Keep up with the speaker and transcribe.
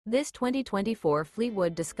This 2024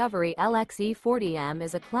 Fleetwood Discovery LXE 40M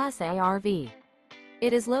is a Class A RV.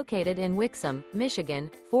 It is located in Wixom, Michigan,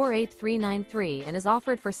 48393 and is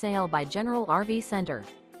offered for sale by General RV Center.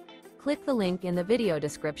 Click the link in the video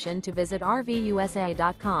description to visit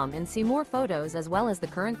RVUSA.com and see more photos as well as the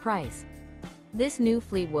current price. This new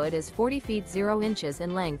Fleetwood is 40 feet 0 inches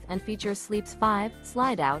in length and features sleeps 5,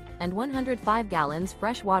 slide-out, and 105 gallons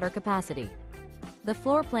fresh water capacity. The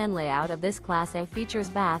floor plan layout of this Class A features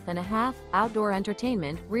bath and a half, outdoor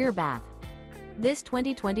entertainment, rear bath. This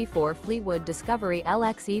 2024 Fleetwood Discovery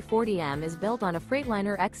LXE 40M is built on a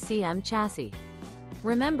Freightliner XCM chassis.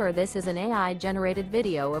 Remember, this is an AI-generated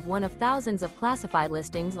video of one of thousands of classified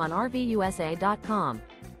listings on RVUSA.com.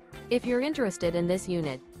 If you're interested in this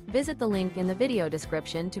unit, visit the link in the video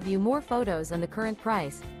description to view more photos and the current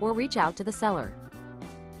price, or reach out to the seller.